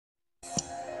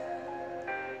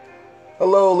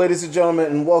Hello, ladies and gentlemen,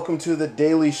 and welcome to the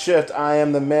Daily Shift. I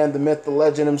am the man, the myth, the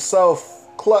legend himself,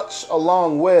 Klutch,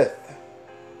 along with.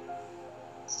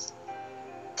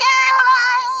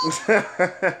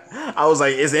 Karoline! I was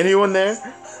like, is anyone there?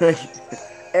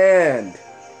 And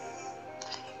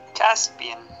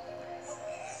Kaspian.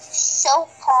 So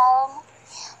calm.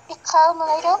 The calm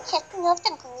little kitten of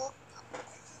the group.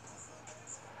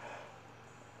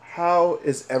 how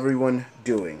is everyone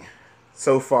doing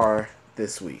so far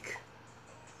this week?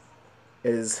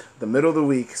 It is the middle of the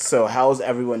week, so how's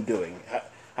everyone doing?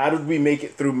 How did we make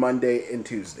it through Monday and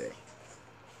Tuesday?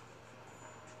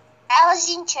 I was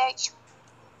in church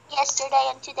yesterday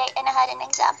and today, and I had an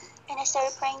exam. And I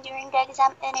started praying during the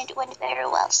exam, and it went very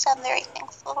well. So I'm very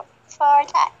thankful for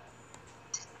that.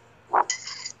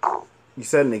 You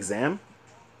said an exam?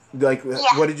 Like,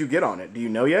 Yeah. what did you get on it? Do you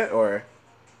know yet, or?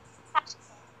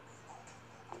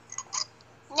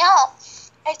 No,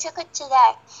 I took it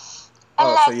today. And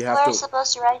Oh, so you have we're to.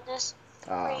 supposed to write this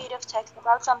creative text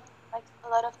about something, like a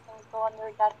lot of things go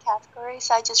under that category.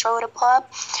 So I just wrote a poem,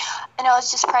 and I was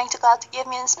just praying to God to give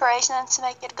me inspiration and to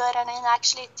make it good, and it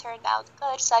actually turned out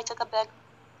good. So I took a big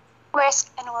risk,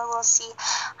 and we will see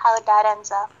how that ends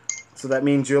up. So that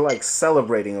means you're like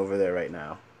celebrating over there right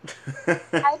now.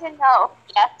 I don't know.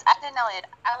 Yes, I don't know it.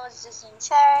 I was just in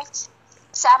church,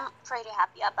 so I'm pretty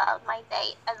happy about my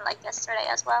day, and like yesterday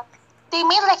as well. They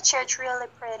made like church really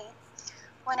pretty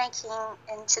when I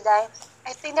came in today.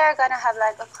 I think they're gonna have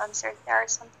like a concert there or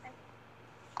something.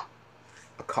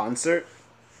 A concert?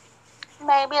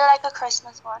 Maybe like a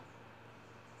Christmas one.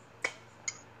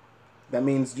 That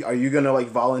means, are you gonna like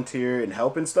volunteer and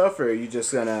help and stuff, or are you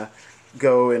just gonna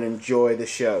go and enjoy the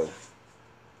show?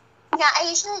 Yeah, I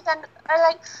usually don't. Or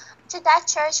like to that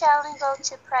church, I only go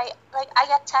to pray. Like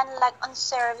I attend like on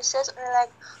services or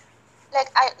like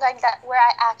I like that where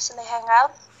I actually hang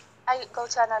out. I go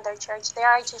to another church. There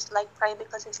I just like pray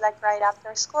because it's like right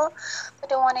after school. But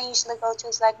the one I usually go to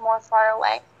is like more far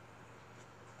away.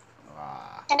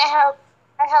 Ah. And I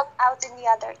help out in the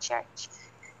other church.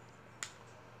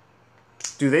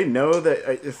 Do they know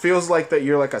that it feels like that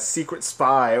you're like a secret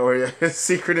spy or a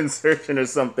secret insertion or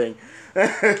something,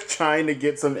 trying to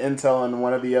get some intel on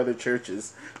one of the other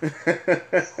churches?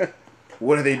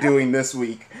 What are they doing this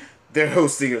week? They're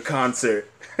hosting a concert.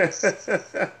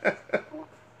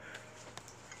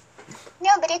 No,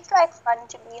 but it's like fun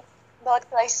to be both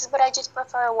places, but I just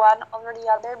prefer one over the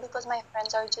other because my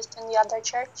friends are just in the other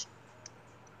church.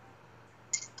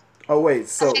 Oh wait,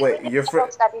 so And wait, the your Bible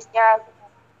studies there.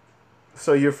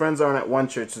 so your friends aren't at one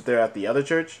church, but they're at the other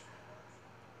church?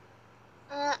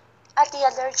 At the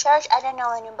other church, I don't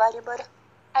know anybody, but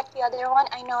at the other one,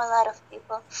 I know a lot of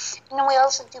people. And we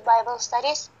also do Bible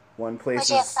studies, One place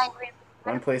which I is find really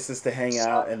one fun. place is to hang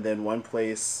out, So, and then one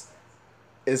place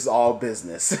is all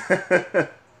business.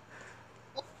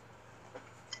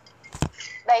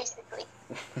 basically,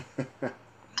 it's quite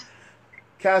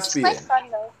Caspian, fun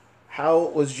though. how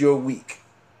was your week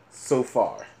so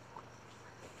far?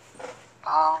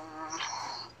 Um,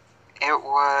 it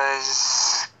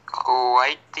was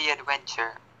quite the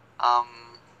adventure.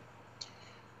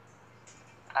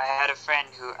 I had a friend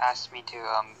who asked me to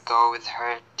go with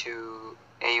her to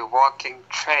a walking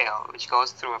trail which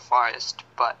goes through a forest,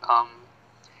 but our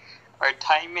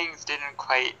timings didn't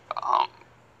quite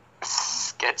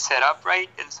get set up right,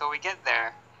 and so we get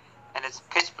there, and it's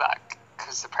pitch black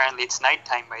because apparently it's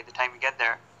nighttime by the time we get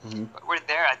there. Mm-hmm. But we're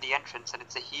there at the entrance, and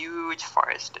it's a huge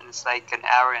forest, and it's like an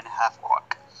hour and a half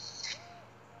walk.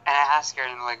 And I asked her,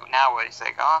 and I'm like, now what? She's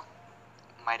like, oh,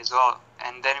 might as well.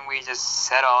 And then we just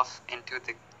set off into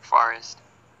the forest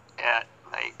at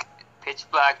like pitch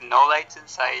black, no lights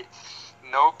inside,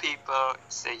 no people.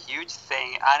 It's a huge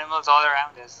thing, animals all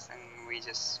around us, and we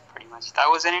just pretty much, that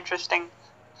was an interesting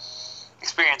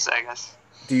experience, I guess.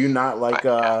 Do you not like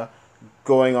But yeah,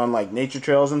 going on like nature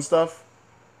trails and stuff?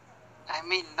 I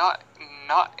mean, not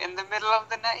in the middle of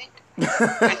the night.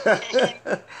 I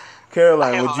mean,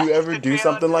 Caroline, I would you like ever the do trail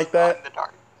something like just not in that? the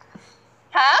dark.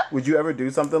 Huh? Would you ever do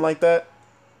something like that?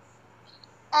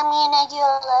 I mean, I do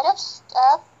a lot of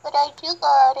stuff, but I do go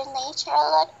out in nature a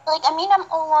lot. Like, I mean, I'm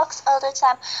on walks all the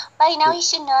time. By now, But, you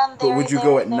should know I'm but very, would you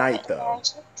go very, at very night though?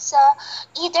 energetic. So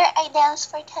either I dance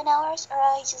for 10 hours, or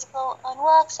I just go on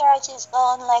walks, or I just go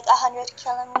on like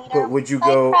 100-kilometer But would you bike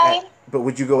go ride.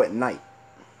 at night?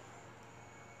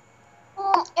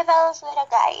 If I was with a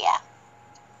guy, yeah.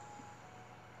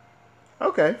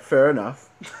 Okay, fair enough.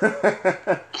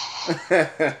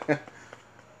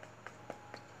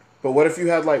 But what if you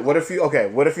had like what if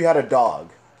you had a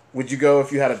dog? Would you go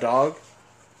if you had a dog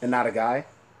and not a guy?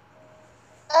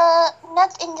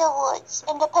 Not in the woods,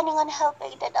 and depending on how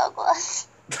big the dog was.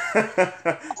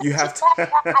 You have I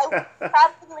would to.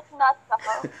 probably not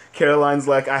go. Caroline's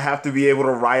like, I have to be able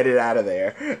to ride it out of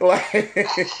there. Like,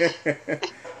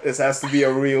 this has to be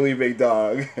a really big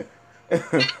dog. At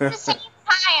the same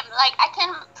time, like I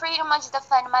can pretty much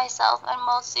defend myself in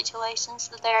most situations.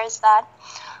 So there is that,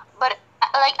 but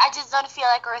like I just don't feel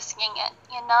like risking it.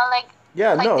 You know,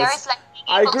 Yeah, like no, there it's, is like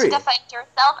I being able to agree. defend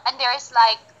yourself, and there is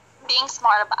like being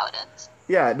smart about it.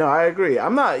 Yeah, no, I agree.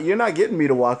 You're not getting me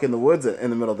to walk in the woods in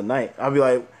the middle of the night. I'll be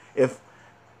like, if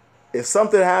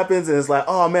something happens and it's like,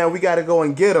 oh man, we got to go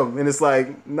and get him, and it's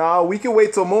like, nah, we can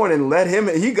wait till morning. Let him.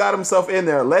 He got himself in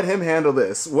there. Let him handle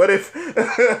this. What if,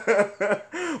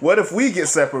 what if we get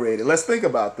separated? Let's think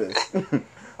about this.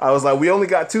 I was like, we only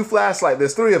got 2 flashlights.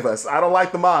 There's 3 of us. I don't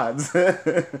like the mods.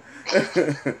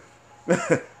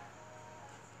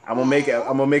 I'm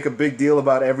gonna make a big deal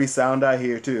about every sound I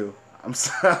hear too. I'm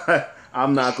sorry.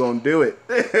 I'm not gonna do it.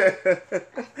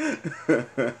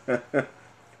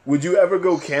 Would you ever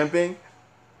go camping?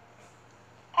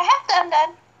 I have done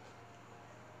that.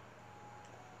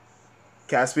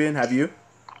 Caspian, have you?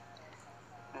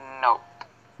 No.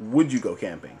 Would you go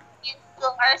camping?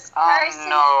 Yours person.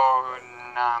 No,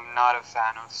 I'm not a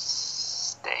fan of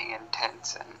staying in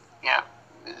tents, and yeah,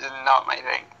 it's not my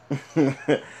thing.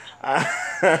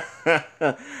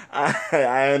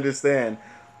 I understand.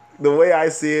 The way I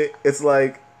see it, it's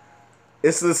like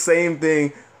it's the same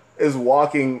thing as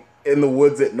walking in the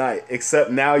woods at night, except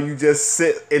now you just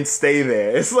sit and stay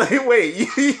there. It's like, wait,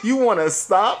 you want to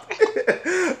stop?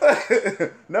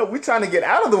 No, we're trying to get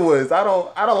out of the woods. I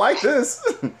don't like this.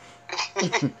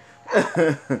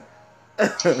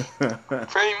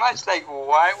 Pretty much, like,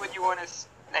 why would you want to,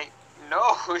 like,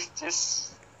 no,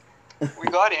 just, we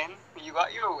got in, you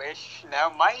got your wish, now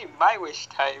my wish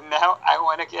time, now I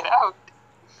want to get out.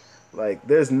 Like,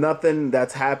 there's nothing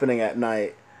that's happening at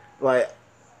night. Like,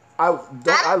 I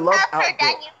love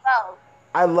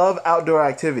I love outdoor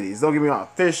activities. Don't get me wrong,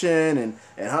 fishing and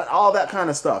hunt, all that kind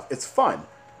of stuff. It's fun,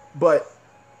 but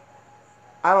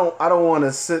I don't want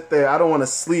to sit there. I don't want to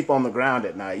sleep on the ground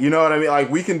at night. You know what I mean?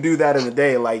 Like, we can do that in the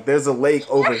day. Like, there's a lake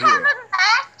over You here. have a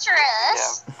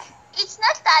mattress. Yeah. It's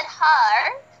not that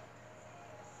hard.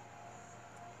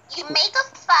 You make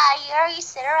a fire, you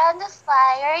sit around the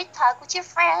fire, you talk with your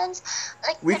friends,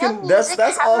 like We put on can. music,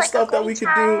 That's have, all like, stuff a that good we can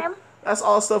time. do. That's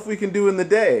all stuff we can do in the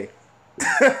day. So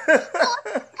let's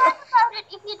talk about it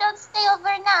if you don't stay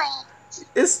overnight.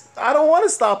 I don't want to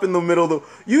stop in the middle of the.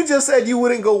 You just said you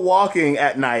wouldn't go walking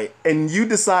at night, and you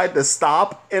decide to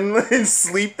stop and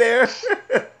sleep there.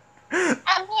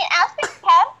 I mean, after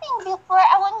camping before,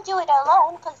 I wouldn't do it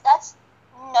alone because that's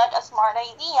not a smart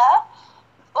idea.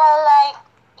 But like,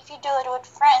 if you do it with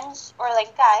friends or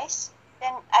like guys,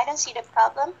 then I don't see the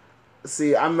problem.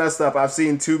 See, I'm messed up. I've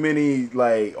seen too many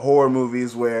like horror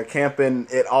movies where camping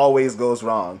it always goes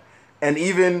wrong, and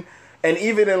even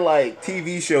in like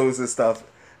TV shows and stuff,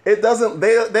 it doesn't.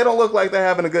 They don't look like they're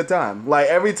having a good time. Like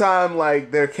every time like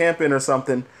they're camping or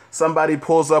something, somebody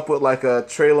pulls up with like a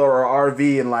trailer or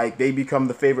RV and like they become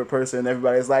the favorite person. And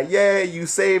everybody's like, "Yeah, you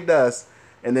saved us."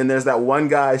 And then there's that one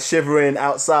guy shivering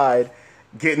outside,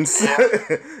 getting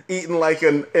eating like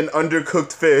an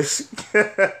undercooked fish.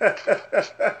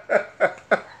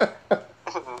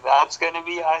 That's gonna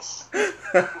be us.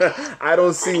 I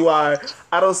don't see why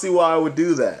I would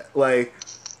do that. Like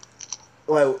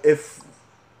if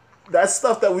that's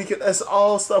stuff that we can. That's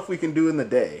all stuff we can do in the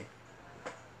day.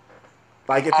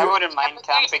 Like if I you wouldn't mind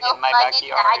camping in my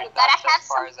backyard. You gotta have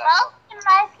some balls in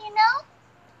life, you know.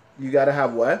 You gotta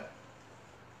have what?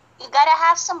 You gotta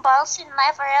have some balls in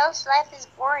life, or else life is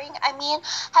boring. I mean,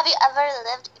 have you ever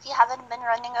lived if you haven't been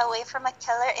running away from a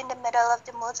killer in the middle of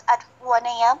the woods at 1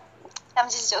 a.m.? I'm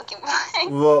just joking.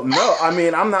 Well, no. I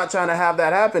mean, I'm not trying to have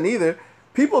that happen either.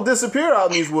 People disappear out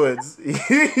in these woods.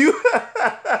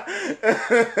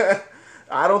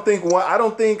 I don't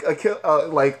think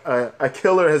a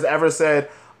killer has ever said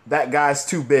that guy's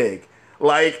too big.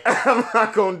 Like, I'm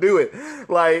not gonna do it.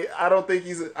 Like,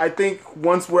 I think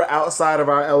once we're outside of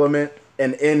our element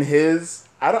and in his,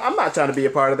 I'm not trying to be a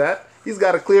part of that. He's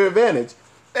got a clear advantage.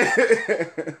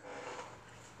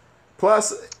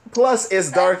 Plus it's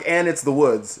dark and it's the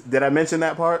woods. Did I mention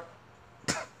that part?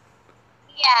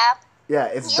 Yeah. Yeah,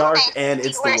 it's dark and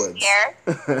it's the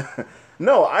woods.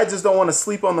 No, I just don't want to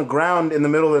sleep on the ground in the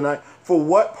middle of the night. For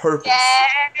what purpose?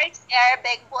 Share,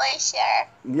 big boy, share.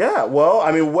 Yeah, well,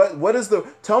 I mean,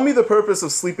 tell me the purpose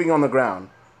of sleeping on the ground.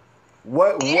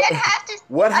 What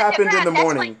happened in the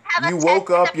morning? You woke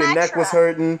up, your neck was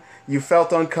hurting, you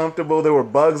felt uncomfortable, there were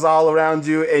bugs all around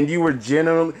you, and you were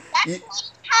generally...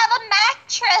 Have a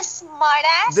mattress,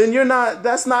 smartass. Then you're not.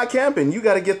 That's not camping. You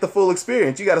got to get the full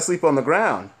experience. You got to sleep on the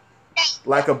ground,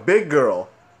 like a big girl.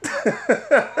 No.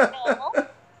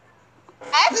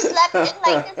 I've slept in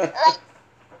like this, like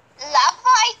lava.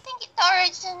 I think the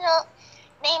original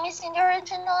name is in the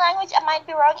original language. I might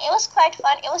be wrong. It was quite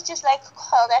fun. It was just like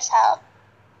cold as hell.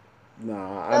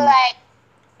 Nah, But like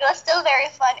it was still very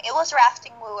fun. It was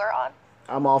rafting we were on.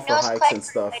 I'm all for hikes and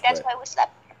stuff. That's why we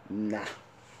slept. Nah.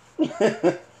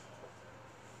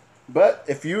 But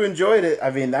if you enjoyed it,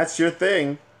 I mean, that's your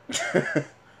thing.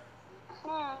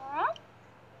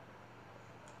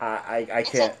 I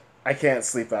can't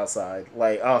sleep outside.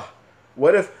 Like,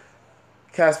 what if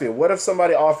Caspian? What if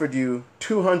somebody offered you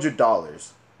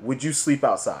 $200? Would you sleep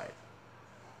outside?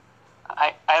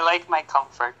 I like my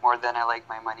comfort more than I like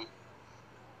my money.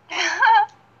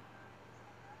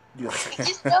 Good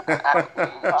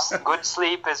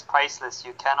sleep is priceless.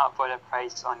 You cannot put a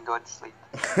price on good sleep.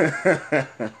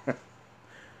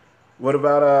 What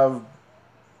about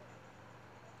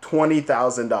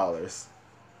 $20,000?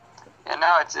 Yeah,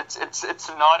 no, it's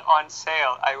not on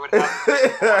sale. I would have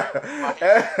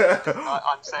to not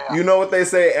on sale. You know what they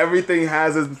say? Everything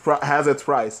has its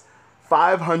price.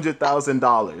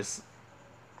 $500,000.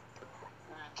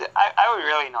 I would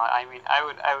really not. I mean, I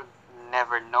would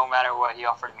never, no matter what he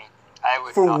offered me, I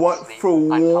would for not one sleep for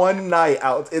one night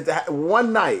out.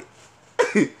 One night,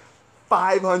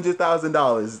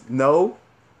 $500,000. No.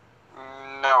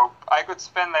 No, I could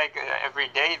spend like every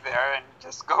day there and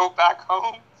just go back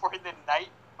home for the night,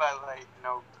 but like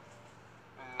no,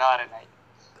 not a night.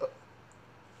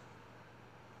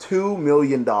 $2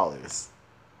 million.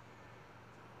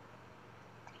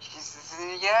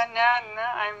 Yeah, no,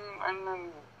 I'm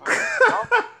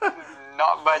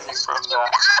not budging from You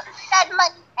would ask that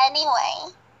money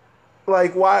anyway.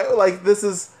 Like why? Like this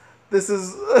is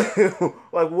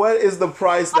like what is the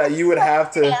price that you would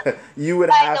have to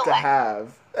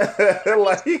have?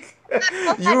 Like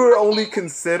you were only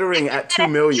considering at 2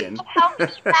 million. How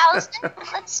many thousand?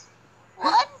 Let's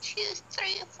 1, 2,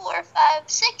 3, 4, 5,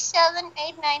 6, 7,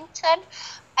 8, 9, 10.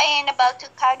 I ain't about to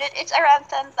count it. It's around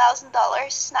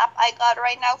 $10,000 snap I got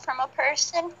right now from a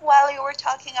person while you were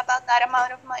talking about that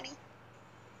amount of money.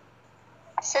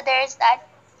 So there's that.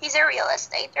 He's a real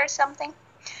estate or something,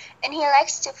 and he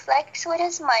likes to flex with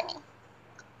his money.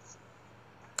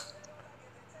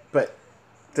 But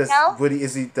does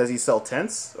he sell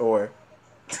tents or?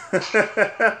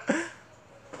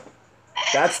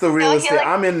 That's the real estate.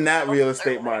 I'm in that real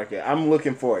estate market. I'm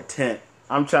looking for a tent.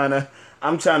 I'm trying to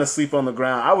sleep on the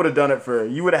ground. I would have done it for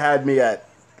you. Would have had me at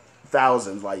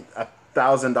thousands, like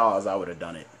 $1,000. I would have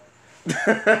done it.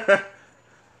 I've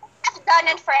done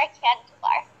it for a candy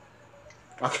bar.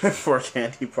 For a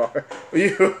candy bar.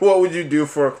 What would you do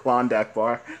for a Klondike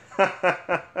bar?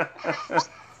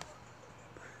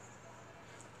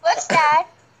 What's that?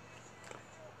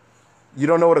 You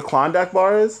don't know what a Klondike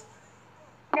bar is?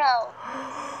 No.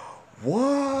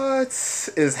 What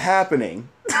is happening?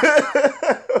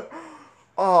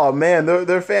 Oh man,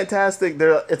 they're fantastic.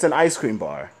 It's an ice cream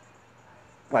bar,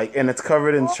 and it's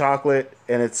covered in chocolate,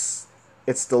 and it's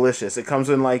delicious. It comes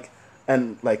in like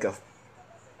a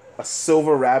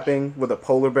silver wrapping with a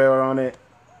polar bear on it.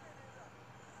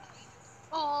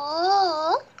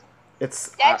 Ooh. That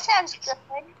sounds good.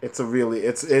 It's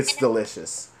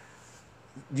delicious.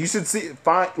 You should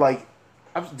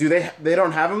do they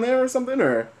don't have them there or something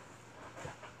or?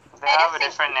 They have a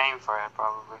different name for it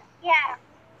probably. Yeah.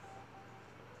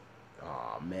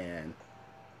 Oh man,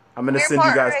 I'm gonna send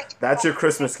you guys. That's your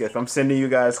Christmas gift. I'm sending you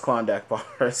guys Klondike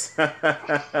bars.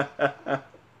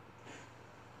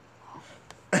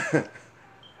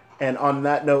 And on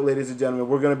that note, ladies and gentlemen,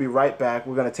 we're gonna be right back.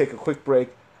 We're gonna take a quick break.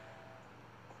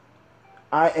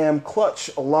 I am Klutch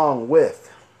along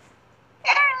with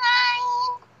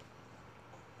Karoline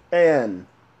and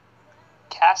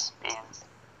Kaspian.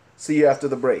 See you after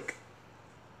the break.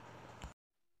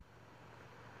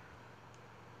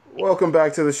 Welcome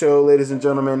back to the show, ladies and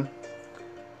gentlemen.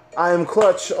 I am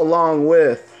Klutch along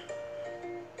with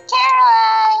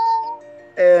Karoline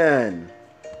and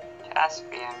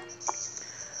Kaspian.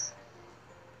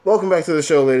 Welcome back to the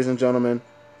show, ladies and gentlemen.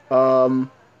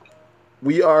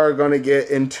 We are going to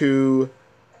get into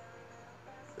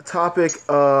the topic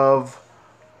of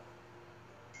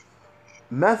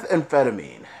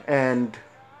methamphetamine and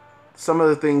some of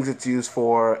the things it's used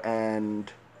for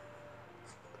and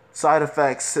side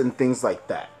effects and things like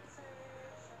that.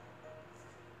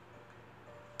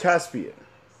 Kaspian,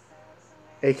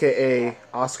 aka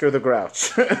Oscar the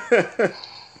Grouch.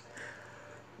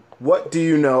 What do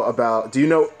you know about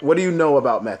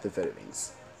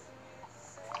methamphetamines?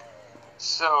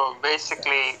 So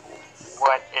basically,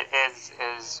 what it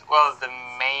is, well, the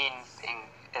main thing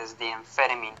is the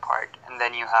amphetamine part, and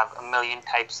then you have a million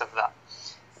types of that.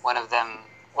 One of them,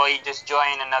 well, you just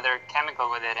join another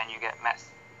chemical with it and you get meth,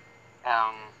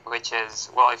 which is,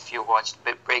 well, if you watched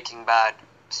Breaking Bad,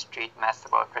 street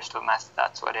meth, well, crystal meth,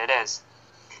 that's what it is.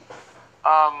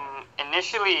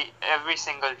 Initially, every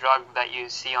single drug that you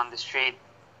see on the street,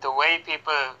 the way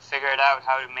people figured out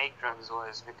how to make drugs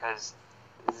was because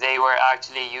they were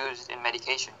actually used in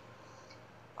medication.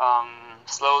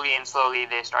 Slowly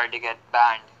they started to get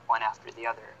banned one after the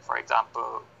other. For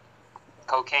example,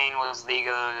 cocaine was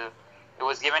legal. It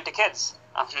was given to kids.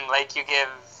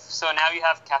 So now you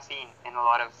have caffeine in a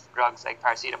lot of drugs like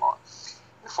paracetamol.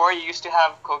 Before, you used to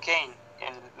have cocaine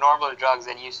in normal drugs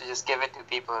and you used to just give it to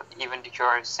people, even to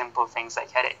cure simple things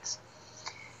like headaches.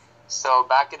 So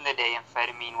back in the day,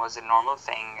 amphetamine was a normal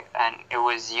thing, and it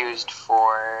was used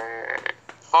for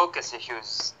focus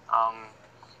issues.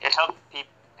 It helped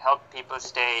people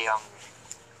stay,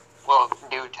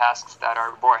 do tasks that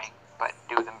are boring, but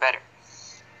do them better.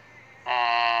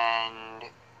 And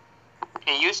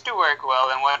it used to work well,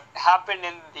 and what happened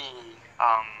in the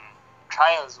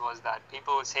trials was that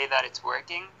people would say that it's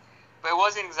working, but it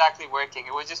wasn't exactly working.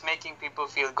 It was just making people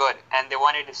feel good, and they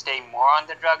wanted to stay more on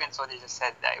the drug, and so they just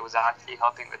said that it was actually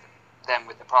helping them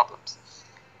with the problems.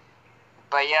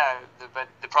 But yeah,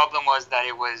 the problem was that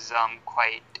it was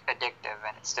quite addictive,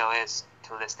 and it still is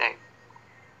till this day.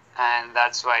 And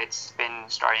that's why it's been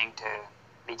starting to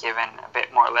be given a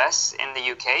bit more less in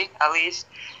the UK, at least.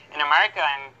 In America,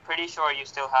 I'm pretty sure you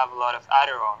still have a lot of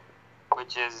Adderall,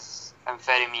 which is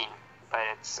amphetamine, but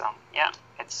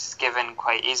it's given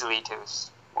quite easily to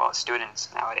students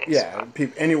nowadays. Yeah,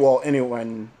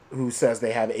 anyone who says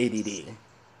they have ADD.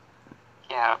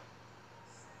 Yeah,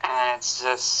 and it's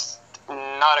just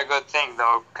not a good thing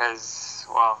though, because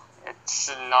it's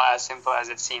not as simple as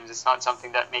it seems. It's not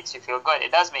something that makes you feel good.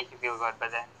 It does make you feel good,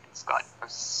 but then it's got a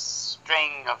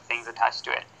string of things attached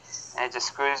to it, and it just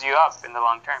screws you up in the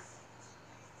long term.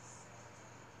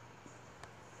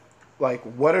 Like,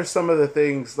 what are some of the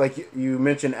things, like you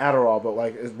mentioned Adderall, but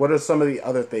like, what are some of the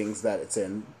other things that it's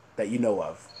in that you know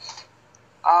of?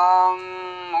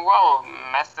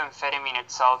 Methamphetamine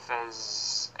itself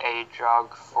is a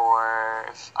drug for,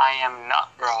 if I am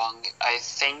not wrong, I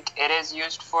think it is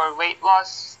used for weight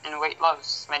loss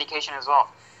medication as well.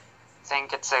 I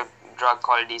think it's a drug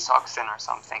called desoxin or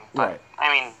something, but right.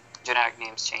 I mean, generic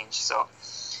names change, so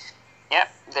yeah,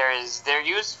 they're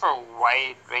used for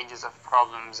wide ranges of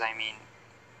problems.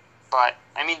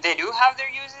 They do have their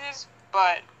uses,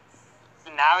 but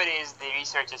nowadays the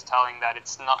research is telling that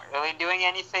it's not really doing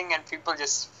anything, and people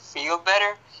just feel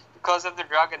better because of the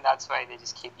drug, and that's why they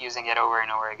just keep using it over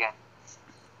and over again.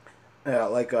 Yeah,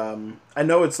 like I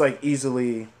know it's like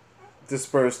easily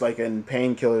dispersed, like in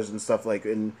painkillers and stuff. Like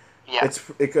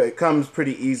it comes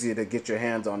pretty easy to get your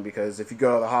hands on, because if you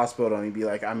go to the hospital and you be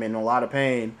like, I'm in a lot of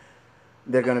pain,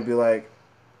 they're gonna be like,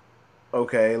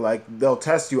 okay, like they'll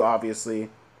test you obviously,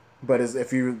 but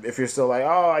if you're still like,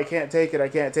 oh, I can't take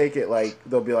it, like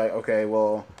they'll be like, okay,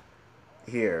 well,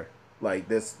 here, like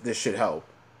this should help,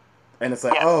 and it's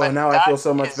like, oh, now I feel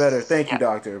so much better, thank you,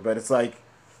 doctor. But it's like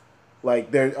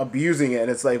they're abusing it, and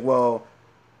it's like, well,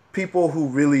 people who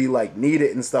really like need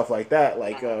it and stuff like that,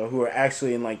 like who are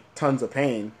actually in like tons of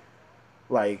pain,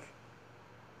 like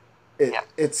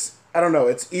it's I don't know,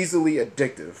 it's easily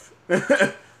addictive.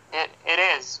 It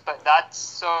is, but that's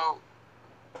so.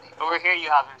 Over here you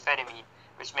have amphetamine,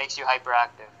 which makes you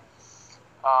hyperactive.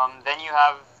 Then you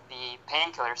have the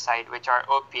painkiller side, which are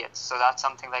opiates. So that's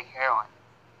something like heroin.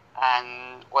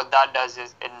 And what that does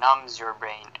is it numbs your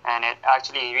brain. And it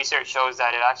actually, research shows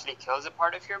that it actually kills a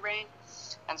part of your brain.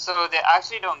 And so they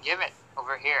actually don't give it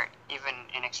over here, even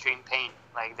in extreme pain.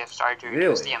 Like, they've started to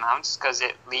reduce the amounts because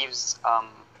it leaves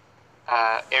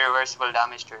irreversible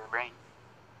damage to your brain.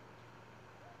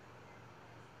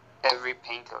 Every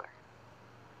painkiller.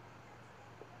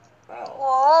 Wow.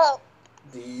 Whoa.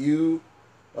 Do you,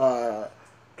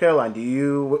 Karoline?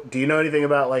 Do you know anything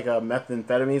about like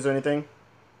methamphetamines or anything,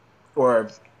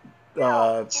 or?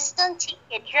 No, just don't take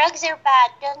it. Drugs are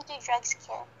bad. Don't do drugs,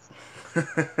 kids.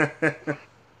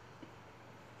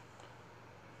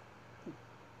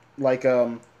 Like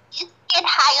Just get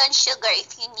high on sugar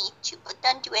if you need to, but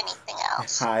don't do anything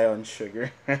else. High on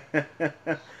sugar.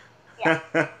 Yeah.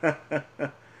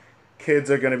 Kids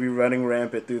are going to be running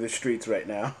rampant through the streets right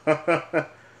now.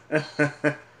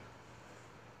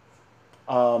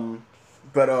 I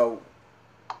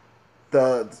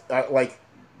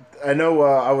know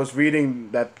I was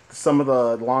reading that some of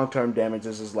the long-term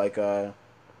damages is like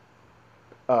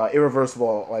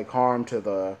irreversible like harm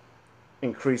to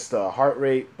increase the heart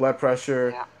rate, blood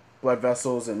pressure, Yeah. blood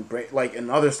vessels, and brain, like, and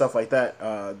other stuff like that.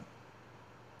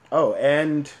 Oh,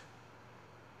 and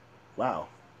wow,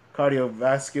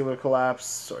 cardiovascular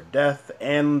collapse or death,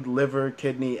 and liver,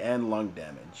 kidney, and lung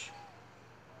damage.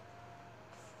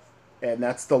 And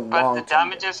that's the But the long term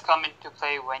damage. damages come into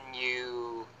play when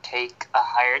you take a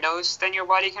higher dose than your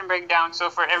body can break down.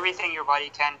 So for everything, your body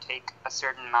can take a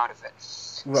certain amount of it.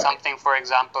 Right. Something, for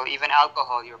example, even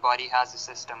alcohol, your body has a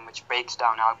system which breaks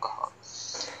down alcohol.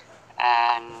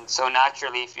 And so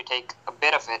naturally, if you take a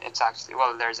bit of it, it's actually,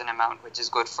 well, there's an amount which is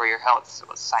good for your health. So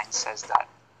science says that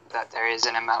there is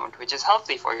an amount which is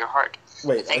healthy for your heart.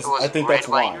 Wait, I think red that's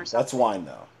wine. wine. That's wine,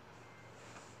 though.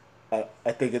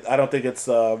 I think I don't think it's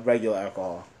regular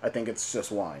alcohol. I think it's just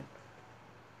wine.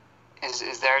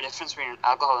 Is there a difference between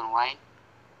alcohol and wine?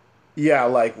 Yeah,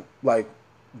 like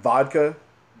vodka.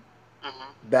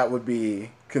 Mm-hmm. That would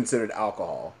be considered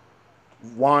alcohol.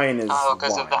 Wine is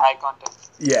because wine. of the high content.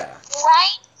 Yeah.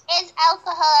 Wine is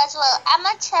alcohol as well. I'm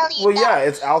gonna tell you Well, that. yeah,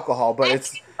 it's alcohol, but I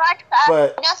it's drink vodka,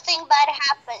 but nothing bad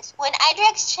happens. When I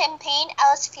drank champagne,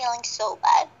 I was feeling so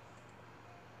bad.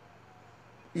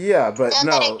 yeah, but Not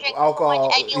that I no drink alcohol.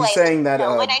 wine anyway, He's saying but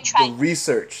that when I the tried.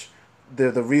 research,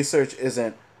 the research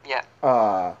isn't Yeah.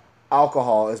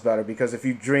 alcohol is better because if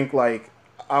you drink like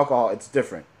alcohol, it's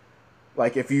different.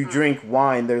 Like if you drink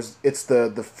wine, it's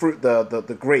the fruit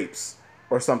the grapes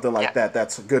or something like that.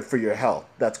 That's good for your health.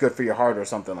 That's good for your heart or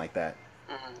something like that.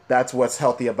 Mm-hmm. That's what's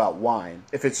healthy about wine.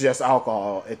 If it's just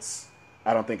alcohol,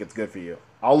 I don't think it's good for you.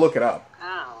 I'll look it up.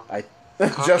 Oh. I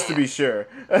just to be sure.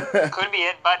 Could be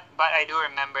it, but I do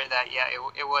remember that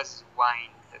it was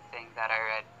wine, the thing that I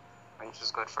read, which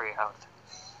was good for your health.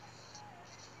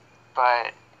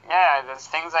 But yeah, there's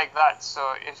things like that.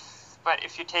 So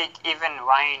if you take even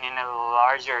wine in a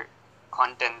larger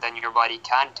content than your body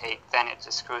can take, then it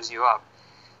just screws you up.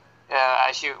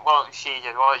 She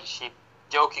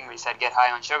jokingly said get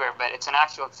high on sugar, but it's an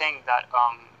actual thing that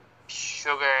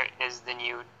sugar is the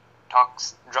new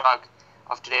tox drug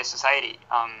of today's society.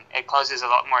 It causes a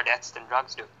lot more deaths than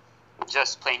drugs do,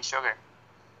 just plain sugar,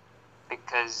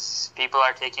 because people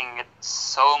are taking it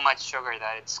so much sugar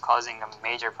that it's causing a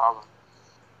major problem.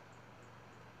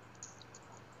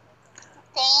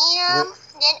 Damn,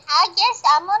 then I guess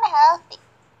I'm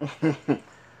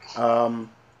unhealthy.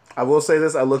 I will say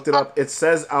this. I looked it up. It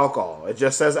says alcohol. It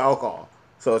just says alcohol.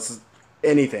 So it's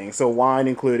anything. So wine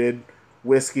included,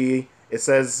 whiskey. It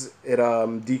says it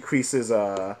decreases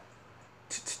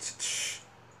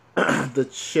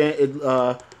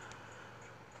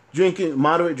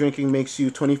moderate drinking makes you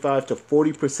 25 to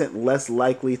 40% less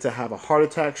likely to have a heart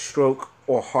attack, stroke,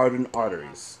 or hardened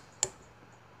arteries.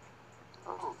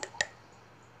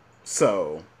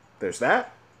 So there's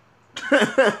that.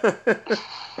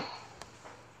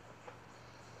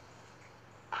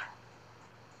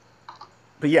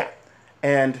 But yeah,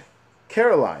 and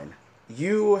Karoline,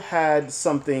 you had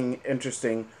something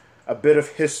interesting, a bit of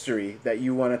history that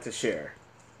you wanted to share.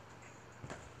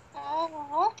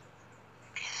 Mm-hmm.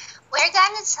 We're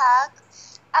gonna talk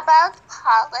about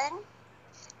pollen.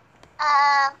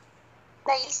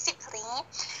 Basically,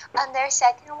 under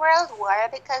Second World War,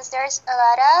 because there's a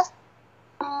lot of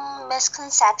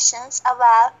misconceptions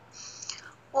about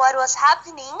what was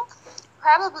happening.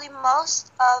 Probably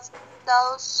most of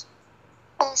those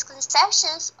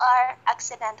misconceptions are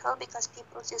accidental because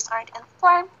people just aren't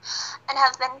informed and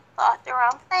have been taught the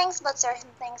wrong things, but certain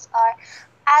things are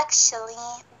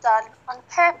actually done on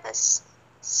purpose.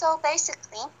 So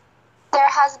basically, there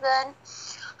has been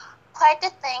quite the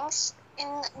things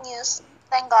in news,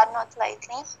 thank God not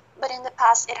lately, but in the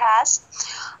past it has,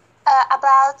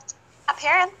 about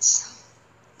apparent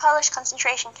Polish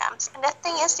concentration camps. And the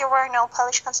thing is, there were no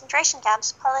Polish concentration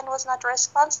camps. Poland was not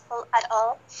responsible at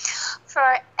all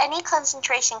for any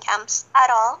concentration camps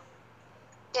at all.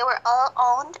 They were all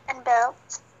owned and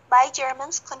built by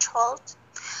Germans, controlled,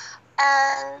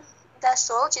 and the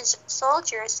soldiers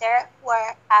there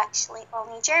were actually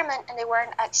only German, and they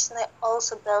weren't actually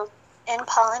also built in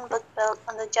Poland, but built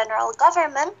on the general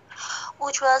government,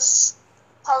 which was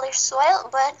Polish soil,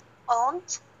 but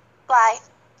owned by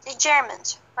the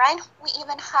Germans, right? We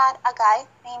even had a guy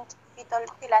named Witold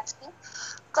Pilecki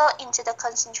go into the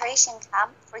concentration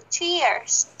camp for 2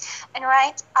 years and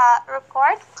write a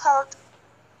report called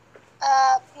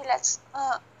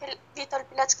Witold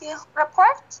Pilecki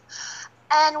report.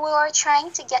 And we were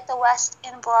trying to get the West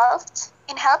involved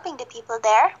in helping the people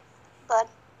there, but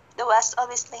the West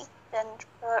obviously didn't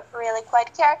really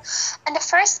quite care. And the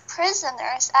first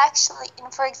prisoners actually in,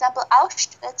 for example,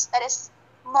 Auschwitz, that is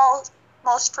most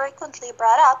frequently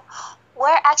brought up,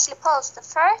 were actually Poles. The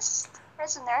first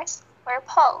prisoners were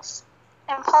Poles.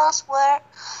 impulse were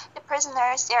the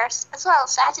prisoners there as well.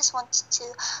 So I just wanted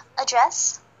to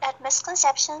address that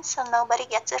misconception so nobody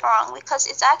gets it wrong, because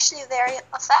it's actually very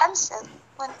offensive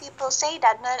when people say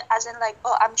that, not as in like,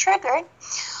 oh, I'm triggered,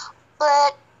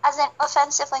 but as in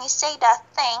offensive when you say that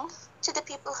thing to the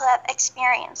people who have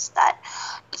experienced that.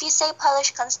 If you say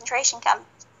Polish concentration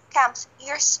camps,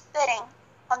 you're spitting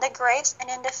on the graves and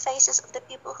in the faces of the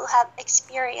people who have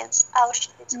experienced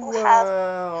Auschwitz, who have...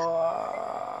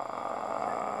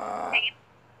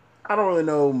 I don't really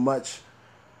know much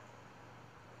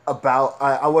about.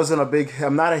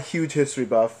 I'm not a huge history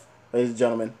buff, ladies and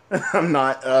gentlemen. I'm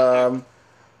not.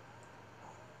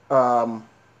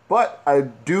 But I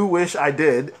do wish I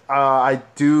did. I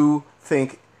do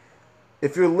think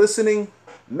if you're listening,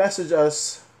 message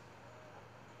us.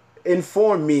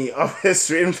 Inform me of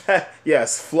history. In fact,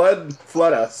 yes, flood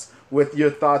us with your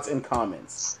thoughts and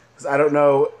comments, because I don't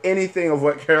know anything of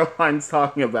what Karoline's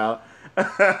talking about.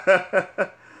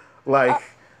 Like,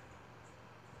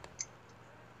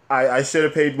 I should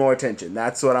have paid more attention.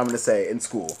 That's what I'm going to say in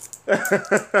school. They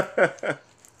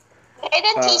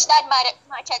didn't teach that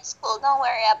much at school. Don't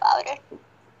worry about it.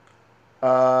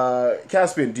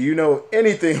 Kaspian, do you know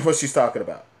anything of what she's talking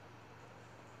about?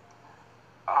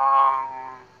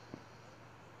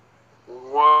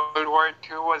 World War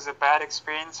II was a bad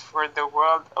experience for the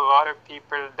world. A lot of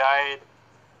people died.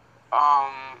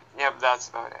 Yep, that's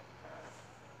about it.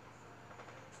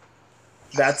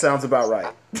 That sounds about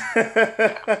right.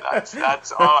 Yeah,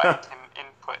 that's all I can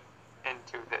input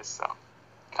into this. So,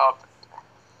 help it.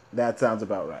 That sounds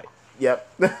about right. Yep.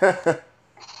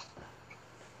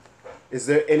 Is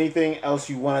there anything else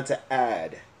you wanted to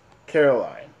add,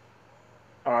 Karoline,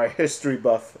 our history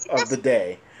buff of the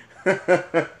day?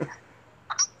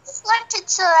 Just wanted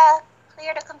to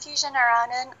clear the confusion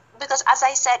around it, because as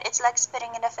I said, it's like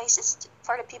spitting in the faces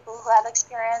for the people who have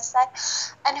experienced that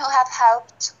and who have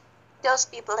helped those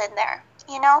people in there,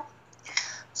 you know?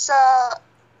 So,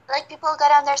 like, people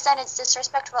gotta understand it's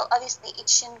disrespectful. Obviously, it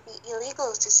shouldn't be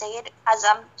illegal to say it, as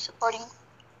I'm supporting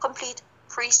complete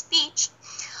free speech.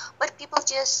 But people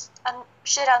just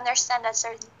should understand that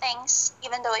certain things,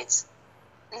 even though it's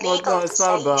legal to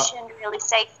say, you shouldn't really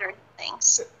say certain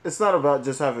things. It's not about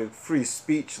just having free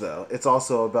speech, though. It's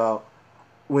also about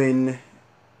when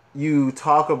you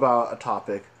talk about a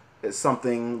topic, it's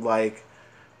something like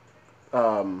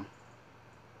World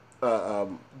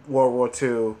War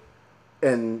II,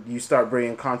 and you start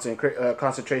bringing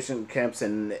concentration camps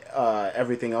and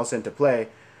everything else into play,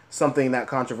 something that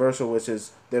controversial, which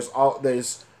is there's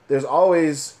always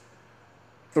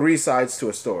three sides to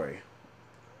a story.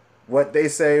 What they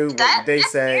say, what they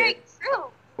say,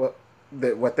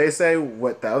 what they say,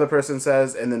 what the other person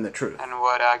says, and then the truth. And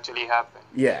what actually happened.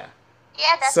 Yeah.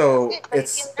 Yeah, that's so good,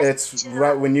 it's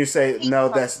right when you say no,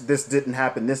 this didn't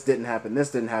happen, this didn't happen,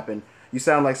 this didn't happen. You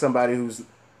sound like somebody who's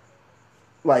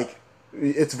like,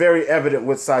 it's very evident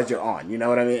what side you're on. You know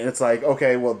what I mean? It's like,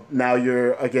 okay, well, now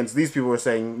you're against these people who are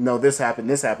saying no, this happened,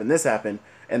 this happened, this happened,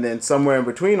 and then somewhere in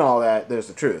between all that, there's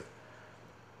the truth.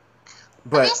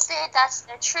 But obviously, that's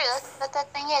the truth. But the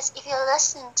thing is, if you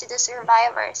listen to the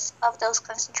survivors of those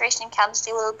concentration camps,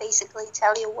 they will basically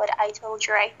tell you what I told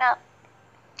you right now.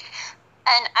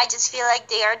 And I just feel like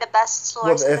they are the best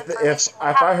source of information.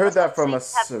 If I heard that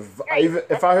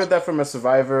from a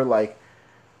survivor, like,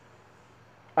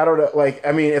 I don't know, like,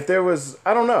 I mean, if there was,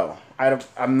 I don't know,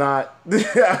 I'm not,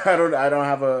 I don't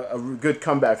have a good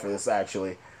comeback for this.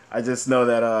 Actually, I just know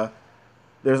that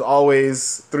there's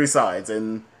always three sides,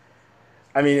 and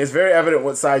I mean, it's very evident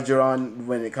what side you're on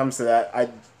when it comes to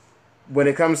that. When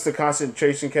it comes to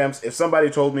concentration camps, if somebody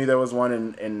told me there was one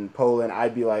in Poland,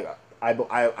 I'd be like,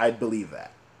 I'd believe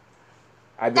that.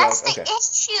 That's the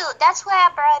issue. That's why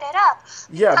I brought it up.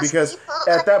 Yeah, because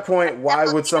at that point,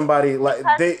 why would somebody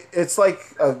it's like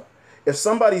if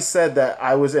somebody said that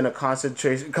I was in a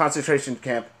concentration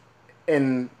camp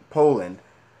in Poland,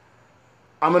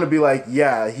 I'm gonna be like,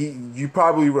 yeah, you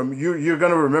probably you're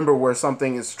gonna remember where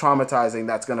something is traumatizing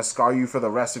that's gonna scar you for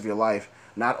the rest of your life,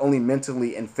 not only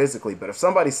mentally and physically. But if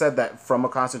somebody said that from a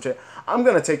concentration, I'm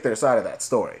gonna take their side of that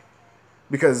story,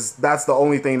 because that's the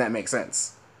only thing that makes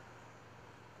sense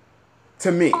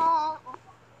to me.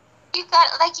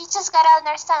 You just gotta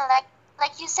understand,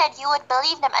 like you said, you would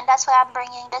believe them, and that's why I'm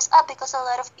bringing this up, because a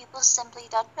lot of people simply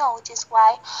don't know, which is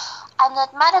why I'm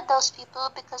not mad at those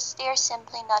people, because they're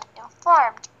simply not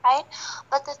informed, right?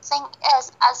 But the thing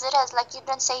is, as it is, like, you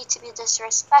don't say it to be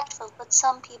disrespectful, but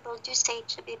some people do say it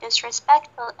to be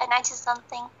disrespectful, and I just don't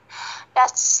think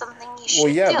that's something you should do.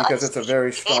 Well, yeah, because it's a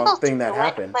very strong thing that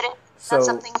happened. But it's not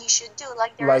something you should do.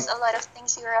 Like, there's a lot of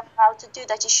things you're allowed to do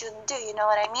that you shouldn't do, you know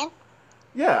what I mean?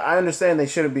 Yeah, I understand they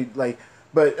shouldn't be like,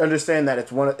 but understand that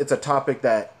it's a topic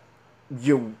that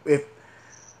you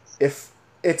if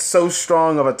it's so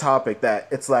strong of a topic that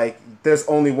it's like there's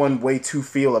only one way to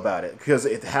feel about it because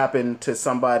it happened to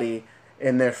somebody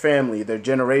in their family, their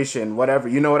generation, whatever.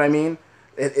 You know what I mean?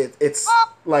 It's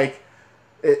Well, like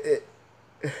it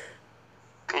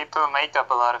People make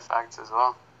up a lot of facts as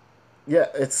well. yeah,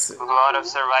 it's A lot of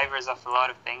survivors of a lot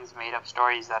of things made up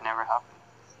stories that never happened.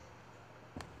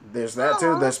 there's that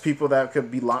too. There's people that could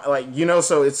be like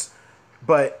so it's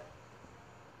but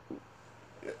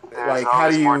There's like how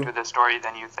always do more you to the story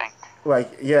than you think.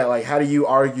 like how do you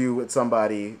argue with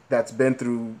somebody that's been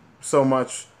through so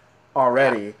much Yeah.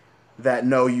 already that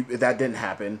no you that didn't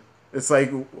happen. It's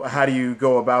like how do you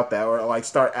go about that or like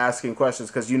start asking questions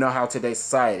because you know how today's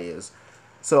society is.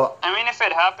 So I mean, if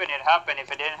it happened, it happened.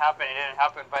 If it didn't happen, it didn't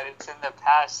happen. But it's in the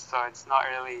past, so it's not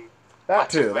really that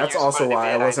much of too, a that's useful also why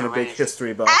I debate wasn't a either big way.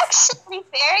 history buff. actually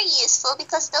very useful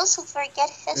because those who forget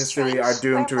history History are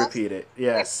doomed to will repeat it.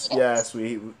 Yes,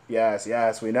 repeat it.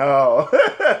 yes, we know.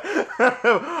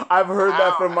 I've heard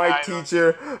that from my I don't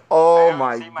teacher. I Oh don't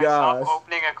my see myself gosh.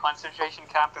 opening a concentration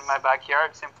camp in my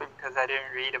backyard simply because I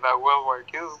didn't read about World War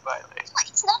II. But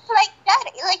It's not like that.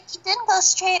 Like it didn't go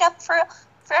straight up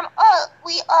from all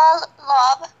we all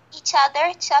love each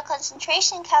other to a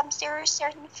concentration camps. There were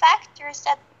certain factors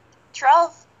that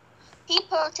drove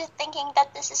people to thinking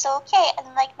that this is okay, and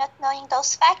like not knowing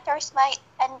those factors might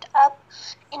end up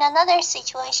in another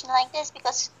situation like this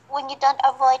because when you don't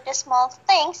avoid the small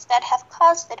things that have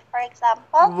caused it, for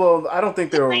example, Well, I don't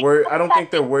think you they're might worried. I end don't up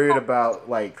think they're worried about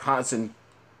like constant.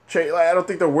 Like, I don't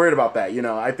think they're worried about that.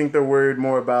 I think they're worried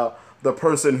more about the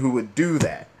person who would do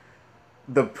that,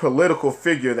 the political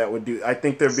figure that would do. I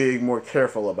think they're being more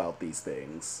careful about these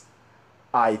things.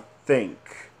 I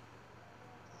think,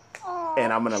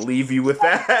 and I'm gonna leave you with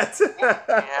that.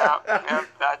 yeah,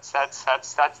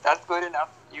 that's good enough.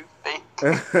 You think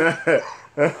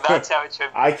that's how it should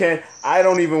be. I can't. I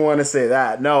don't even want to say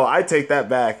that. No, I take that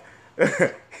back.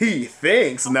 He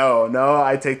thinks. No,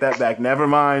 I take that back. Never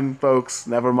mind, folks.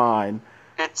 Never mind.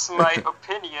 It's my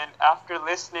opinion after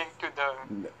listening to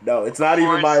the No, it's not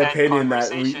even my aforesaid opinion that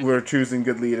conversation. we're choosing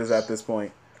good leaders at this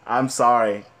point. I'm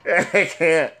sorry. I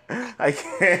can't. I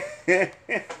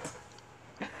can't.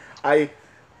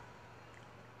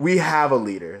 We have a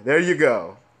leader. There you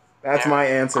go. That's Yeah. my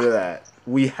answer to that.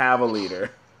 We have a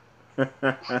leader.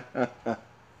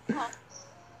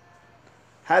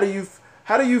 How do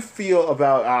you feel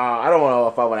about? I don't know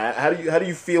if I want to. How do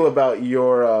you feel about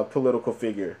your political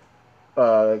figure,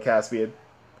 Caspian?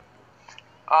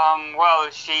 Well,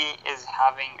 she is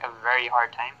having a very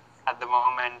hard time at the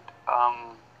moment.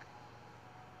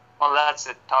 Well, that's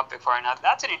a topic for another.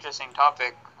 That's an interesting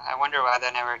topic. I wonder why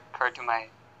that never occurred to me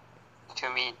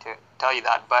to tell you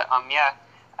that. But yeah,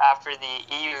 after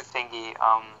the EU thingy,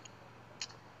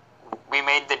 we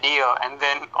made the deal, and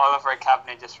then all of our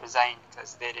cabinet just resigned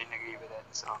because they didn't agree with it.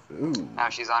 So Ooh. now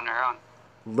she's on her own.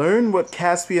 Learn what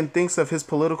Caspian thinks of his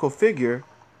political figure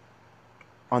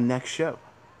on next show.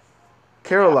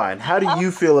 Karoline, how do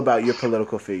you feel about your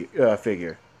political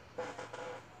figure?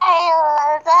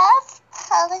 I love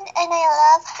Poland and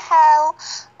I love how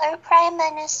our Prime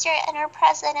Minister and our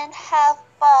President have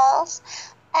balls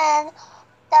and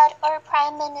that our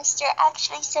Prime Minister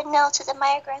actually said no to the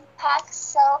migrant pact.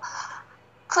 So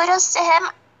kudos to him.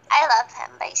 I love him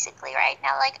basically right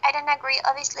now. Like I don't agree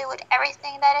obviously with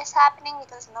everything that is happening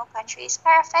because no country is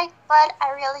perfect, but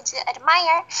I really do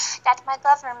admire that my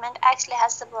government actually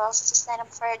has the balls to stand up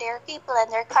for their people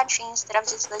and their country instead of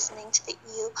just listening to the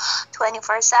EU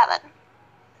 24/7.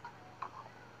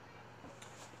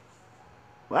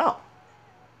 Wow,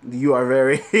 you are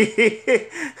very.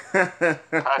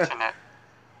 Passionate.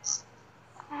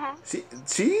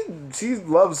 She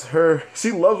loves her.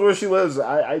 She loves where she lives.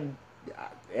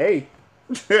 Hey.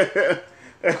 But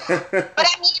I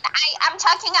mean, I'm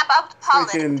talking about Poland,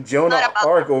 Freaking Joan not about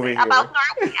Arc over here. About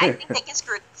Norway. I think they can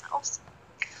screw themselves.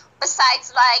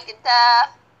 Besides, like the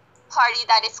party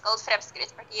that is called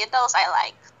Fremskrittspartiet, those I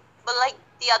like. But like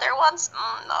the other ones,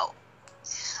 no.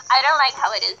 I don't like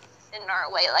how it is in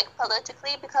Norway, like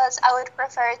politically, because I would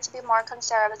prefer it to be more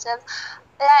conservative.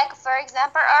 Like, for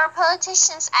example, our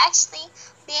politicians actually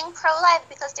being pro-life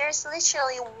because there's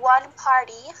literally one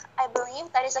party, I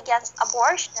believe, that is against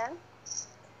abortion.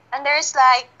 And there's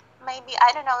like, maybe,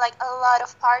 I don't know, like a lot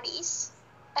of parties.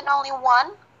 And only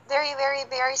one, very, very,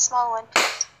 very small one,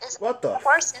 is What the?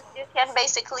 abortion. You can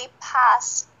basically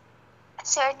pass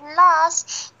certain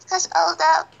laws because all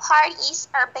the parties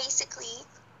are basically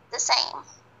the same.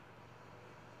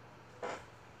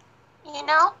 You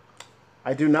know?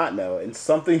 I do not know, and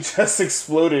something just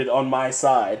exploded on my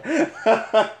side.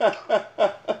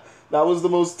 That was the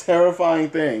most terrifying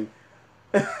thing.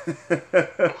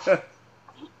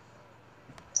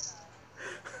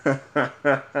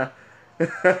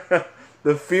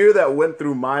 The fear that went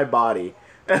through my body.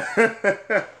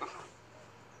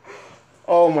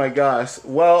 Oh my gosh.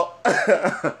 Well,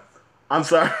 I'm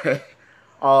sorry.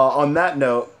 On that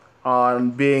note,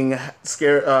 on being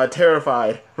scared,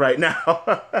 terrified right now.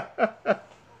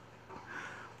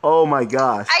 Oh my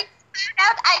gosh. I found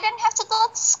out I don't have to go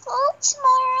to school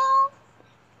tomorrow.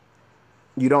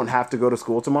 You don't have to go to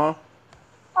school tomorrow?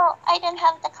 Oh, I don't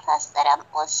have the class that I'm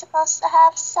was supposed to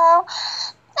have, so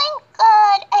thank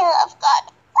God. I love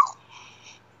God.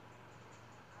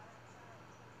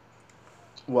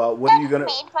 Well, what That are you gonna?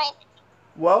 made my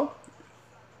Well,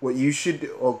 what you should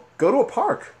do? Well, go to a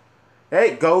park.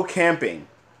 Hey, go camping.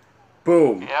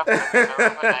 Boom. Yep.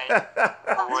 Overnight.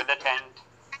 Over the tent.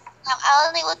 I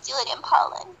only would do it in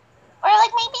Poland. Or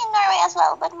like maybe in Norway as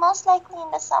well, but most likely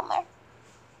in the summer.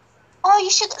 Oh,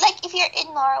 you should, like, if you're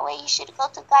in Norway, you should go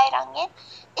to Geiranger.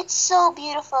 It's so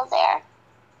beautiful there.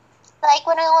 Like,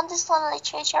 when I went to one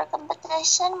literature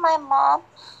competition, my mom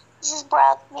just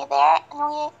brought me there, and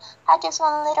we had this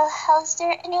one little house there,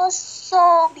 and it was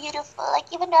so beautiful.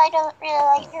 Like, even though I don't really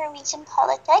like Norwegian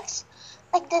politics,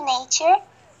 like, the nature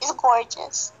is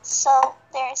gorgeous. So,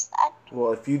 there's that.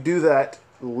 Well, if you do that,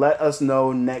 let us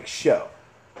know next show.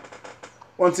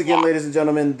 Once again, Yeah. ladies and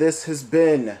gentlemen, this has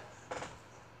been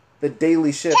the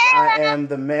Daily Shift. I am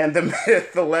the man, the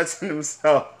myth, the legend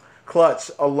himself, Klutch,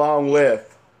 along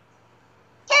with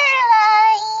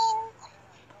Karoline!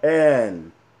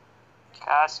 and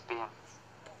Kaspian.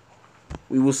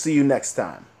 we will see you next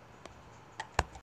time.